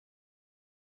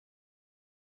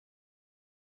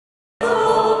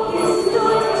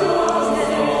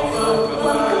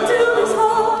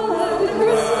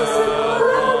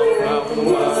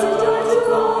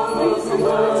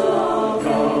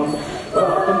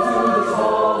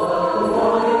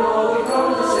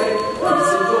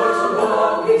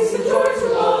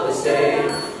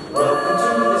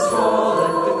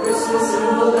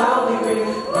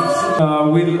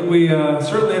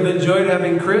enjoyed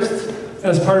having Chris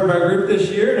as part of our group this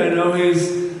year, and I know he's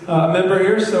a member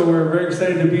here, so we're very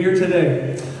excited to be here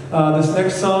today. This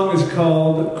next song is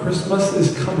called Christmas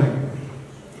is Coming.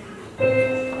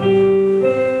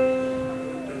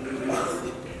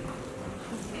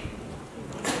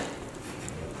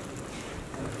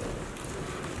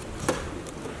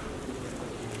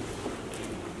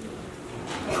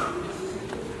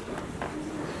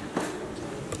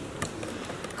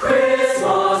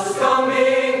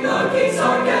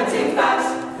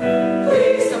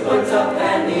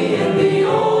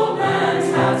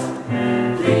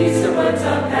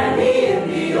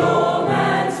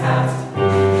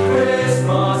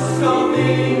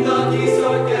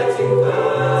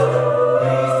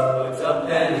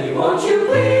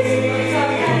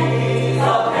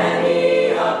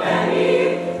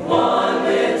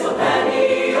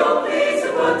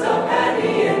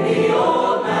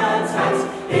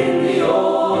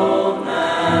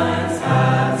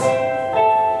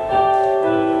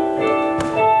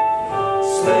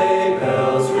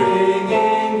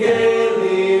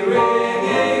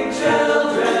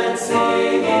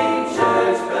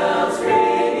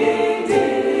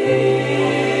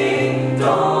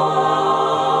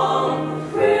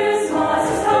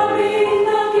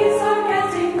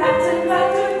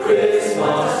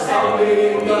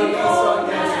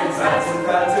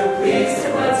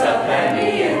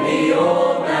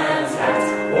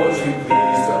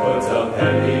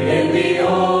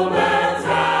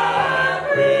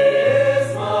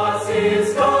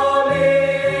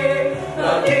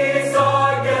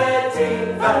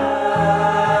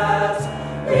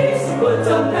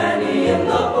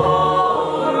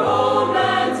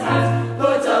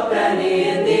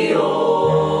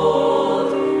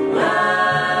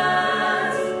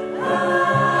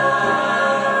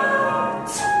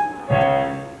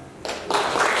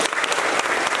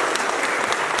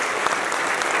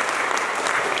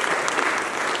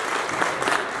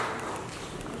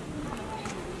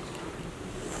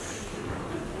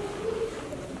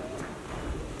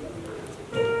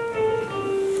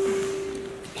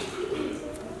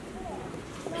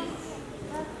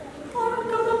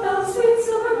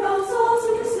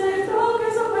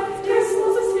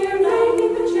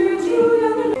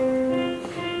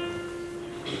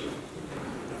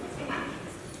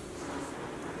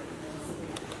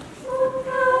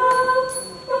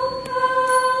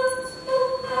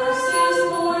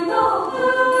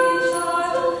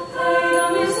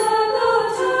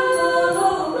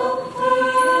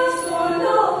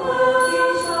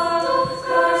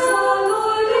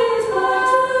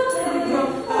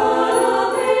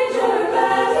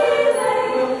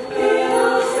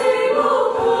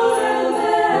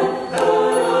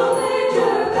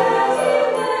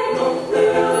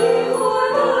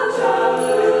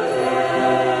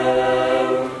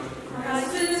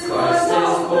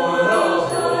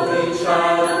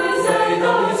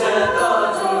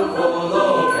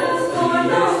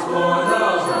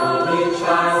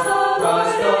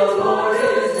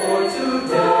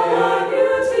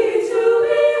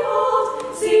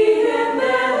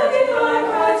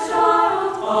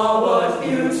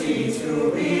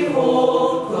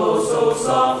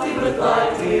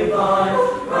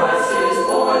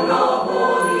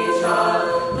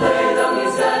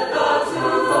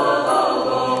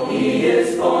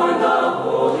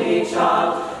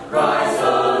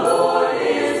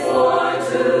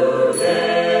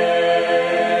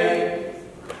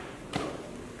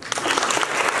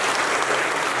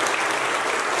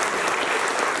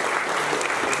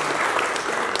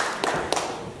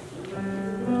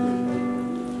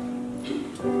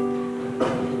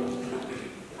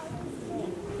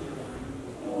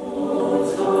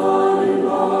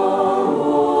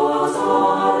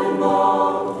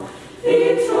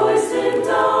 Rejoice in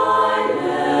thy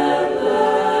never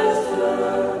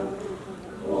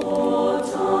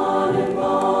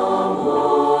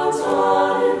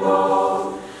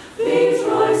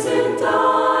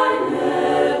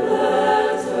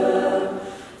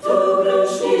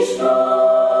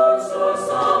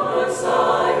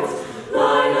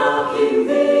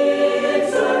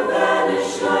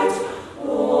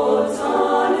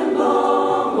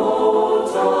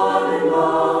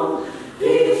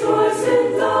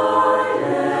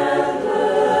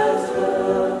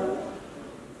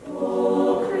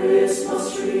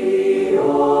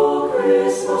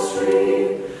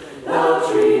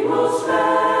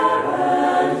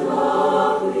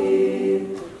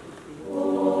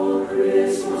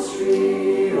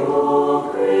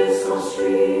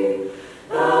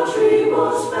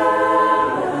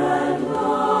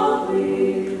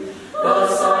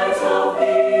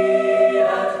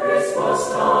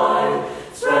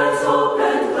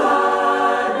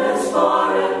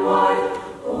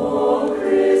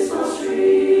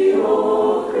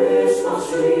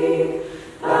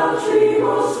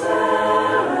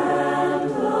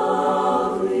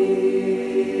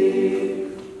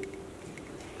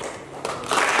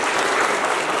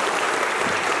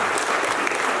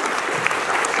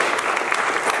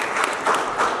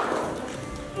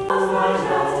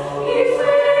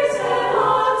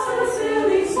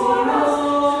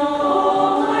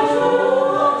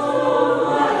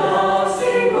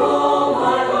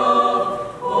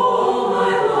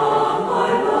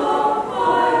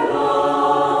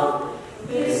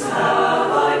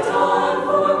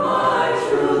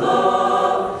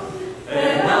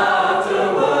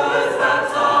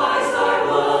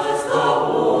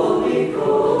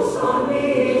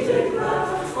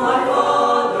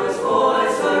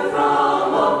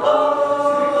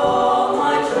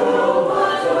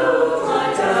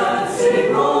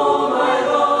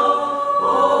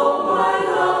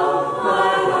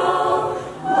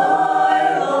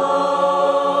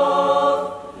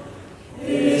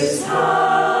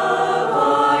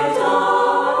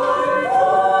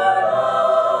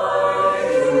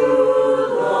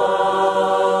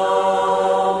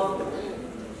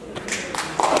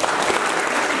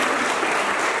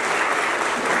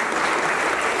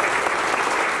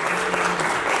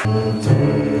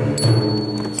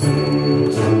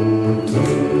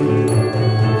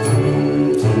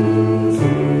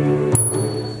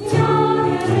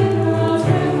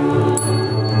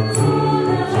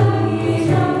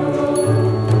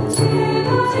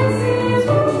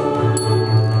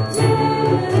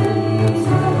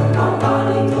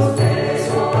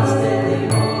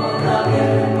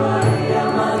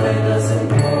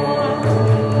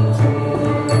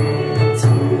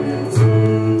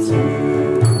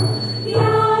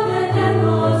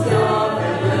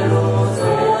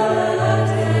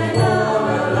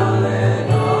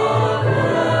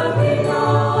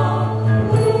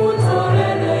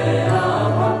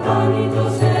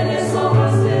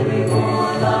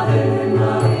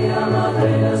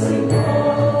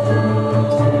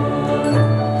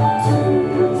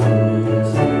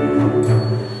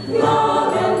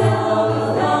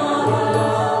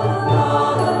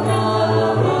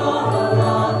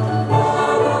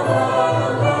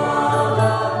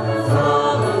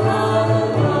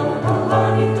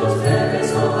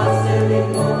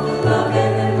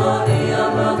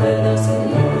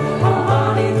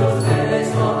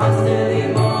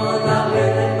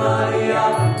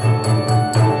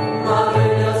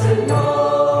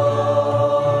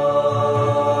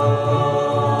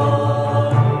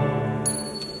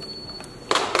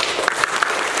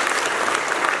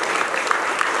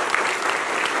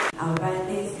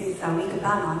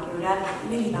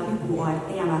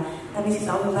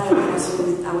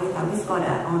avis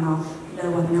pada ono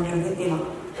lewat nyokong itu.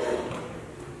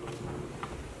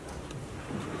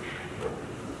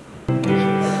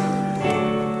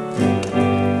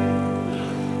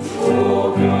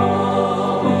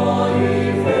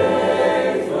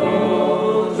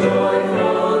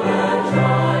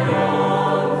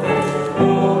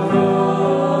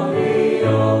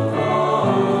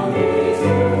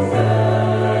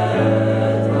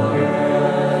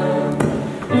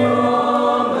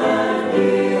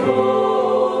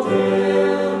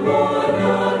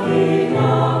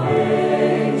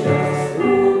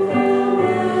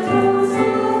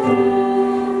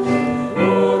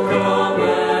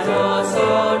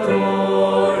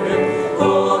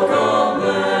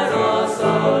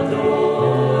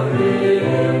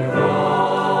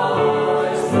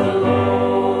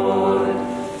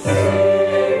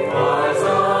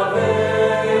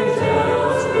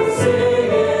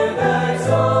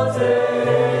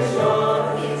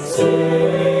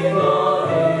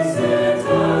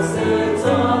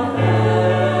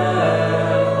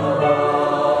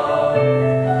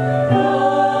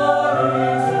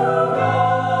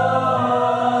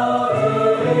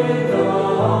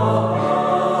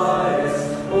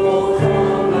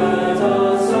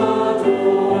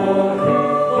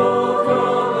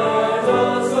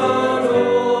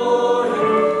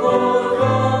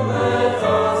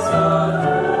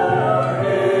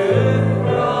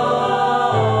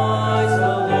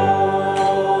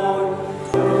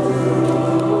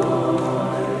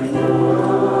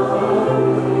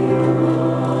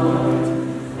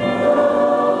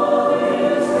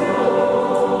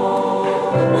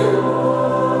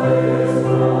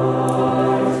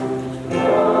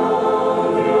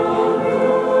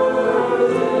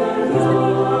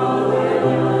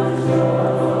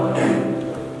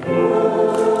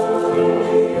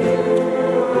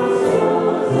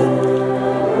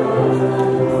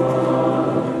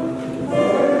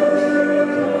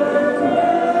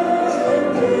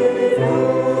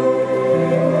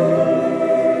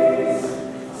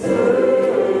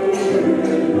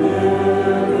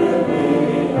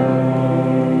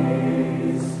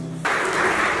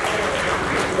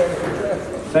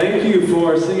 Thank you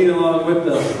for singing along with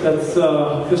us. That's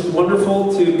just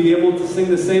wonderful to be able to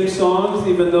sing the same songs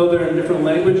even though they're in different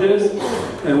languages,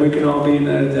 and we can all be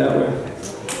united that way.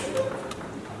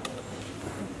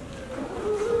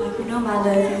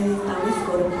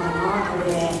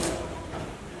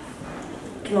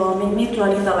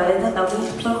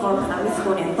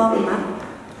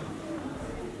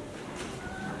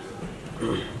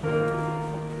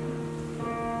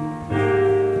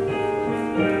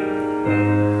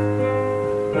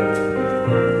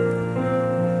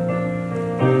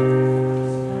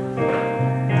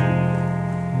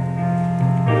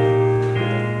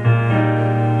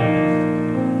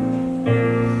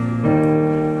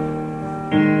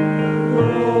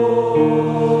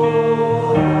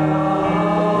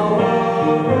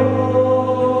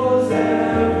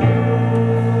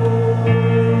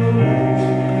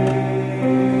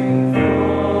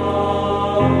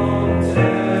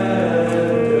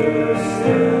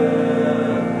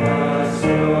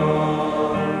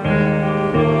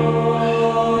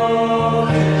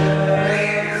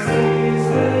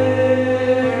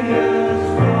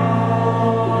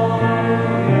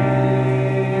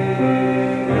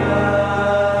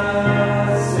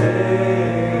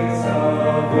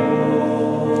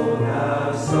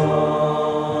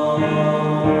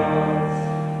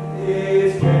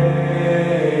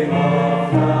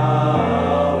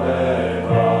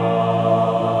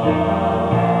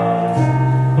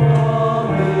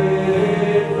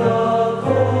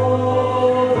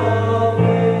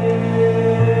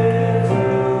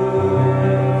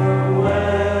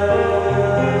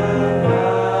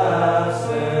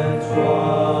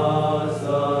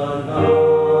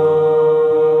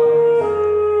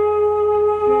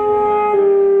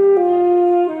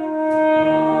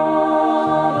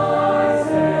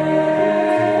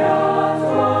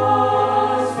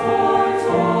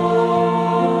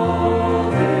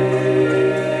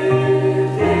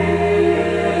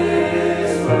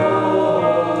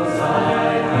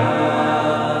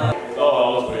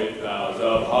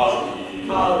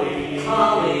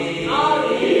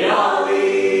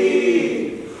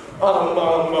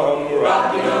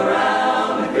 Rocking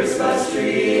around the Christmas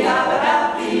tree, have a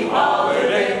happy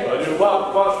holiday.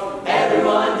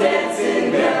 Everyone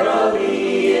dancing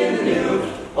merrily in the new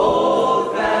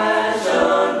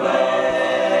old-fashioned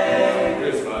way.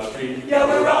 Christmas tree, yeah,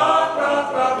 we rock,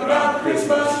 rock, rock around the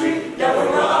Christmas tree. Yeah, we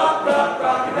rock, rock,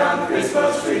 rock around the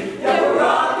Christmas tree. Yeah, we're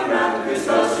rocking around the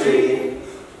Christmas tree.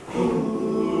 Ooh.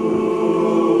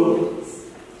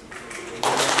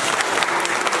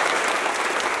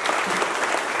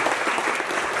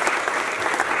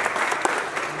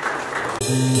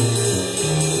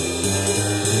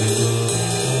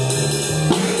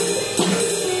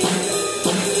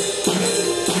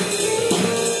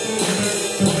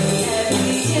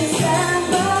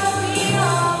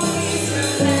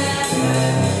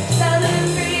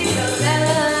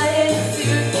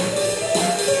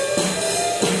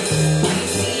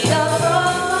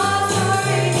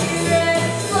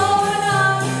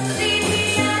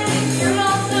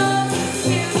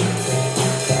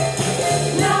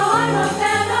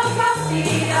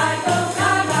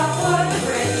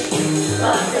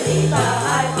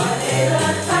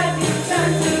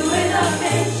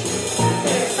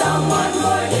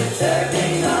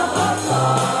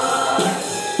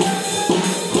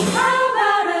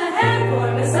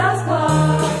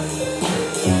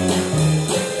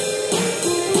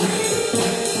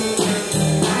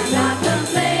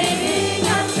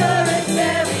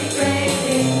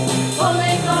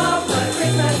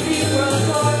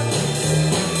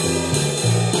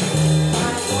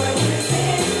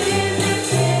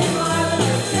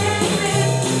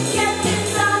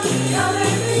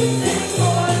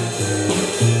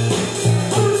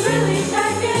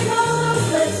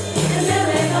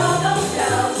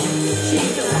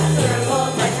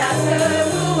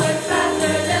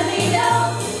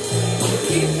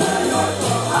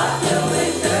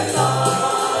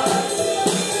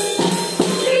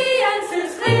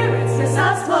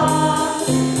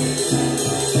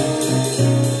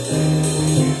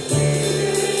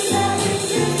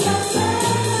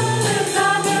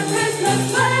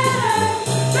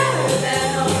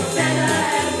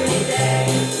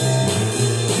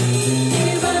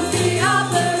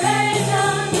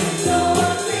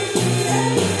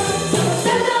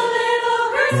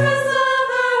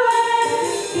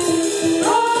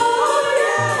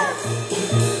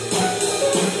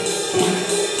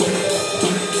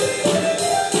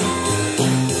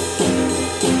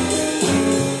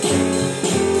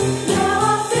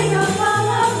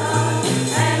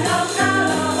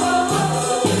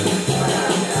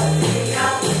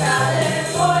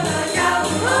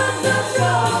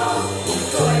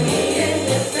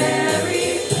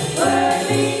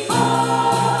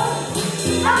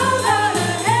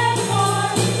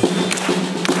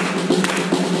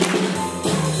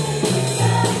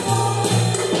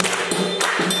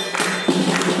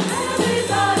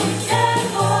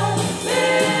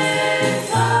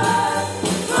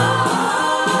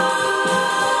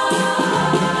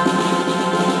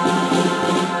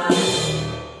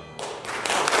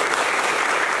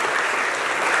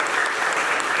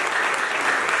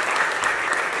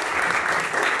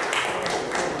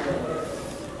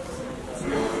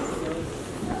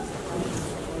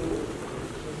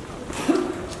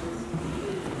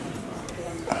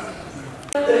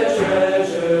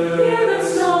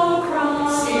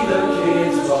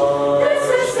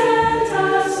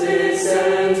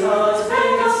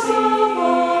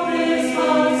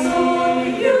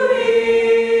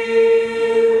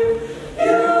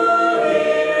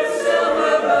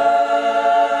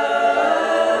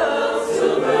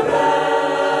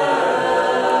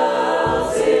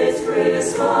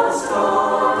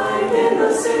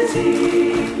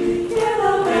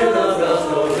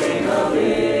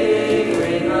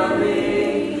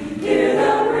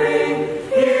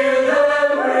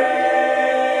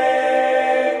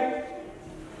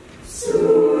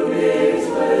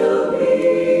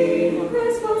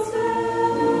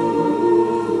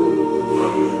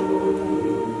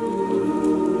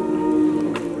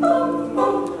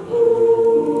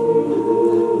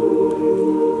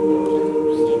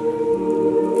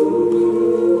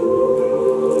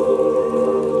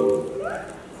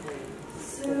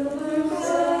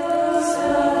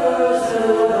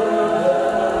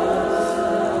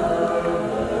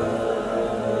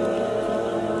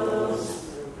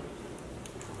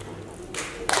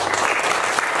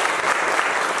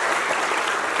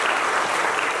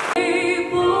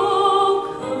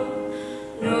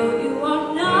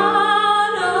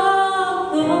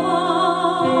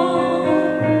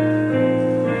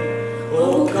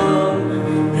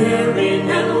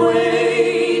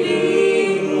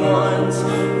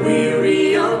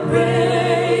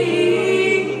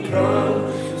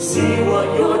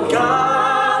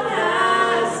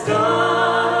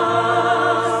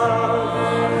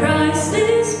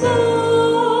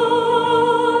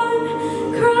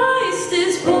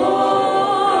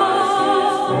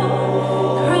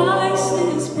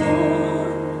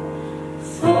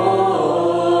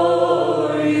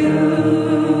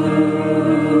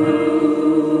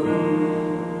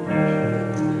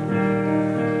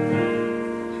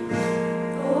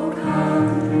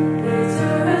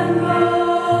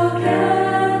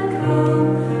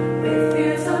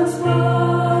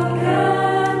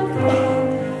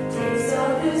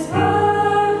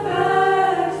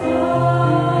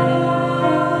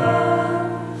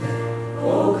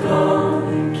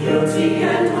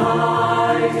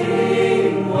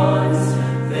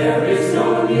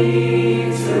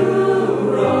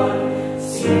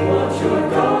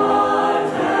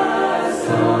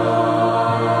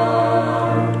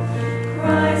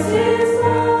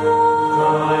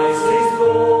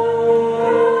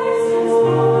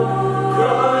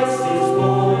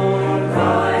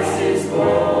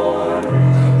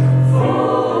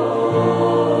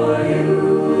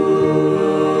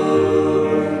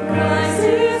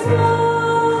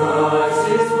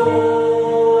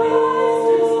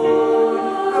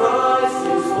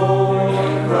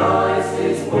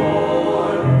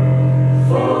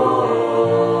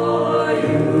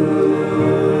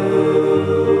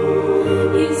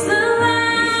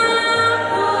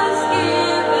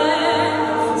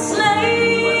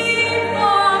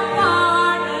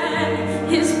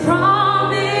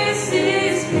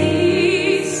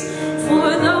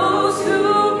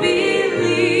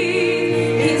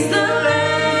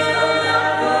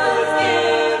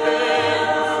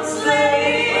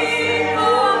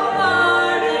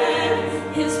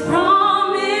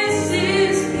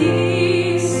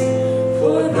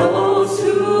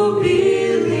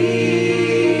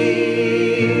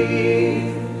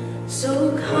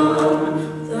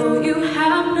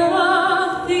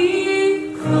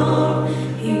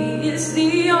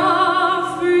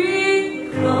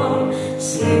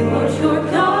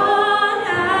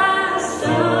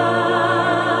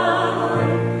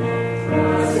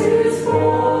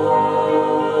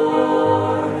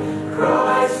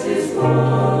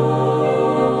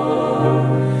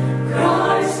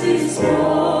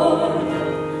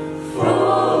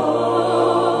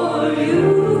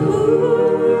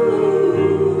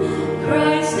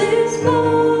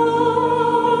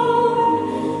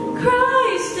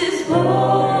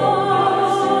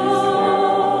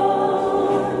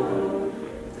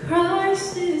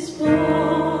 is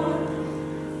born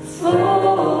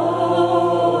for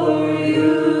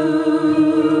you.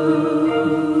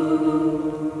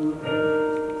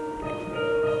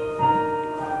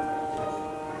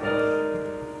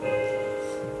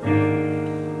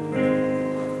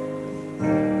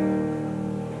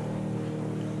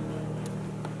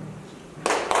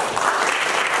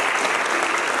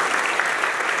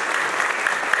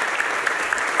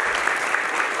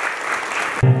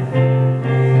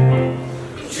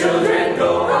 Children,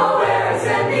 go where I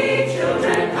send thee.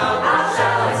 Children, how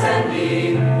shall I send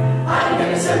thee? I'm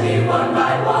gonna send thee one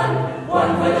by one.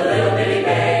 One for the little bitty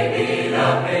baby. The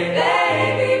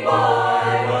baby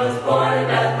boy was born in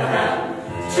Bethlehem.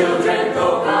 Children, go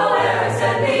where I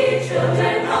send thee.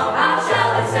 Children, how shall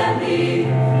I send thee?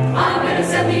 I'm gonna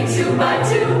send thee two by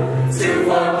two. Two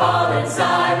for Paul and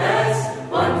Silas.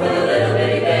 One for the little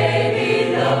bitty baby.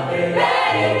 The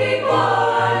baby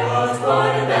boy was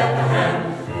born in Bethlehem.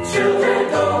 Children,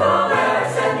 go where I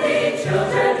send thee.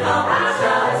 Children, how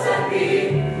shall I send thee?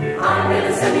 I'm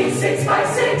gonna send thee 6 by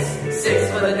 6.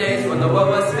 6 for the days when the world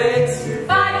was fixed.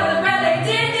 5 for the bread they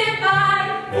did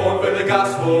divide. 4 for the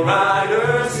gospel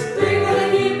riders. 3 for the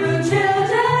Hebrew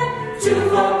children. 2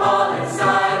 for Paul and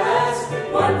Silas.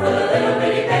 1 for the little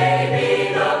bitty baby.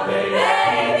 The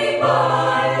baby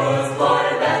boy was born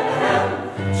in Bethlehem.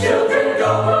 Children,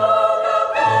 go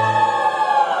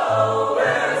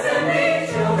where I send thee.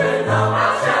 Children,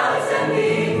 how shall I send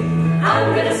thee? I'm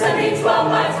gonna send thee 12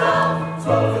 by 12.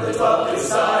 12 for the 12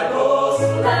 disciples.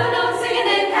 11 of them singing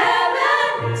in heaven.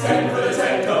 10 for the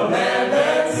 10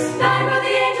 commandments. 9 for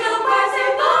the angel choirs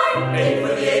and born. 8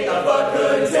 for the 8 of what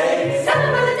could take.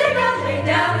 7 for the day God laid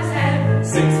down his head.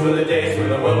 6 for the days when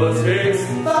the world was fixed.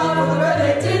 5 for the bread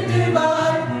they did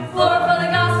divide. 4 for the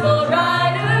gospel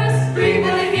riders. 3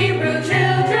 for the Hebrew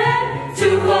children.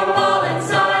 2 for Paul and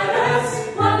Silas.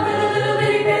 1 for the little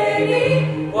bitty baby.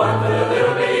 1 for the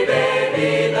little bitty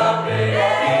baby. The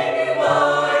baby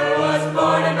boy was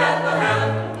born in Bethlehem.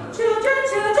 Children,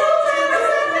 children,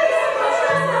 children,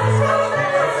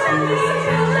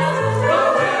 go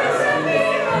where I send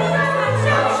thee.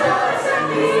 How shall I send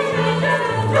thee?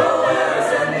 Go where I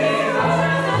send thee.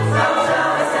 How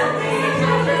shall I send thee?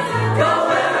 Go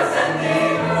where I send thee.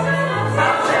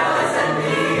 How shall I send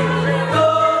thee? Go,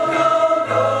 go,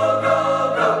 go, go,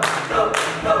 go, go,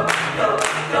 go, go,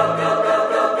 go, go.